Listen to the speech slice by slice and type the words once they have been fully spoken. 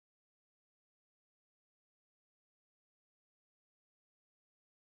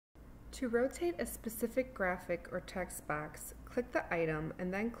To rotate a specific graphic or text box, click the item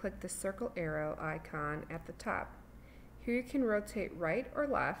and then click the circle arrow icon at the top. Here you can rotate right or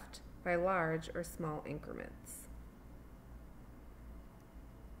left by large or small increments.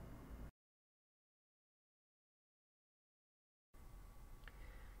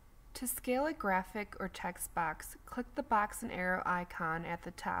 To scale a graphic or text box, click the box and arrow icon at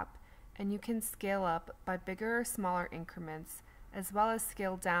the top, and you can scale up by bigger or smaller increments, as well as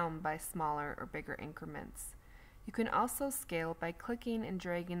scale down by smaller or bigger increments. You can also scale by clicking and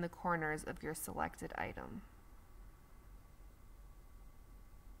dragging the corners of your selected item.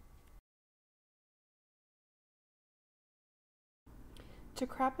 To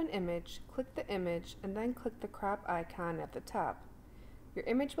crop an image, click the image and then click the crop icon at the top. Your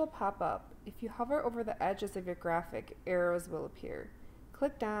image will pop up. If you hover over the edges of your graphic, arrows will appear.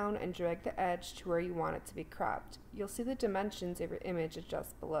 Click down and drag the edge to where you want it to be cropped. You'll see the dimensions of your image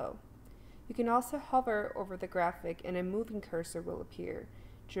adjust below. You can also hover over the graphic and a moving cursor will appear.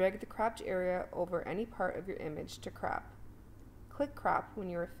 Drag the cropped area over any part of your image to crop. Click crop when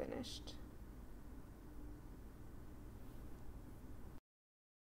you are finished.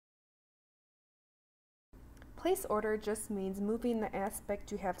 Place order just means moving the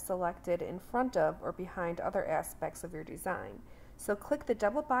aspect you have selected in front of or behind other aspects of your design. So click the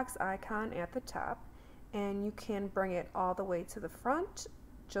double box icon at the top and you can bring it all the way to the front,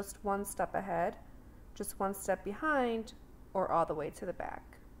 just one step ahead, just one step behind, or all the way to the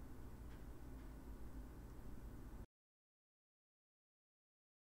back.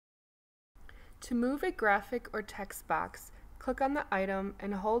 To move a graphic or text box, click on the item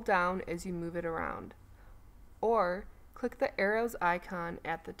and hold down as you move it around. Or click the arrows icon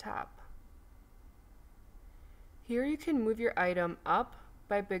at the top. Here you can move your item up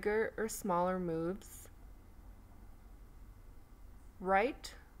by bigger or smaller moves,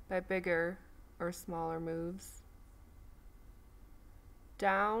 right by bigger or smaller moves,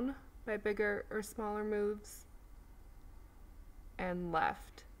 down by bigger or smaller moves, and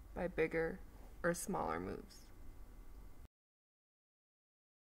left by bigger or smaller moves.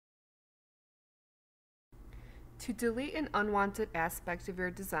 To delete an unwanted aspect of your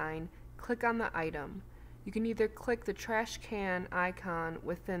design, click on the item. You can either click the trash can icon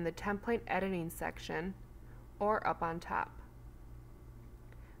within the template editing section or up on top.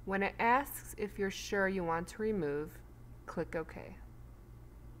 When it asks if you're sure you want to remove, click OK.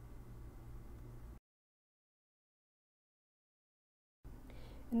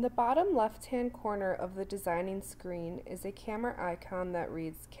 In the bottom left-hand corner of the designing screen is a camera icon that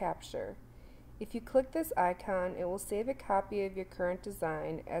reads Capture. If you click this icon, it will save a copy of your current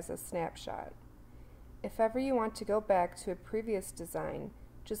design as a snapshot. If ever you want to go back to a previous design,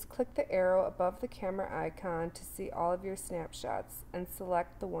 just click the arrow above the camera icon to see all of your snapshots and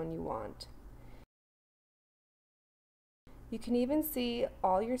select the one you want. You can even see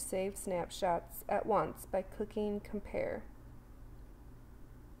all your saved snapshots at once by clicking Compare.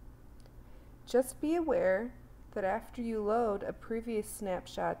 Just be aware that after you load a previous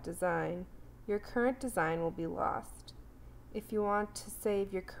snapshot design, your current design will be lost. If you want to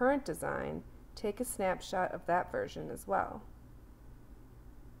save your current design, take a snapshot of that version as well.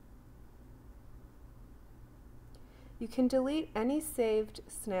 You can delete any saved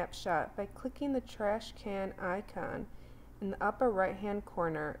snapshot by clicking the trash can icon in the upper right-hand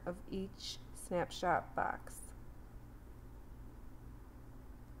corner of each snapshot box.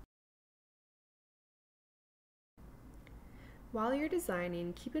 While you're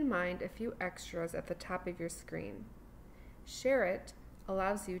designing, keep in mind a few extras at the top of your screen. Share It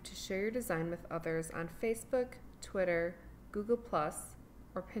allows you to share your design with others on Facebook, Twitter, Google+,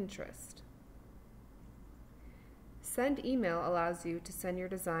 or Pinterest. Send Email allows you to send your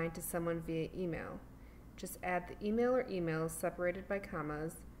design to someone via email. Just add the email or emails separated by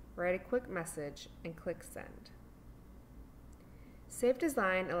commas, write a quick message, and click Send. Save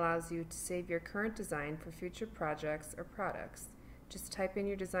Design allows you to save your current design for future projects or products. Just type in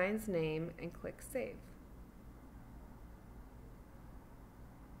your design's name and click Save.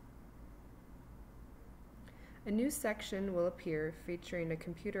 A new section will appear featuring a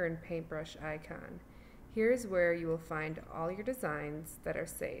computer and paintbrush icon. Here's where you will find all your designs that are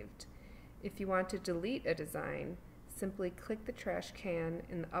saved. If you want to delete a design, simply click the trash can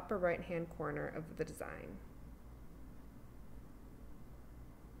in the upper right-hand corner of the design.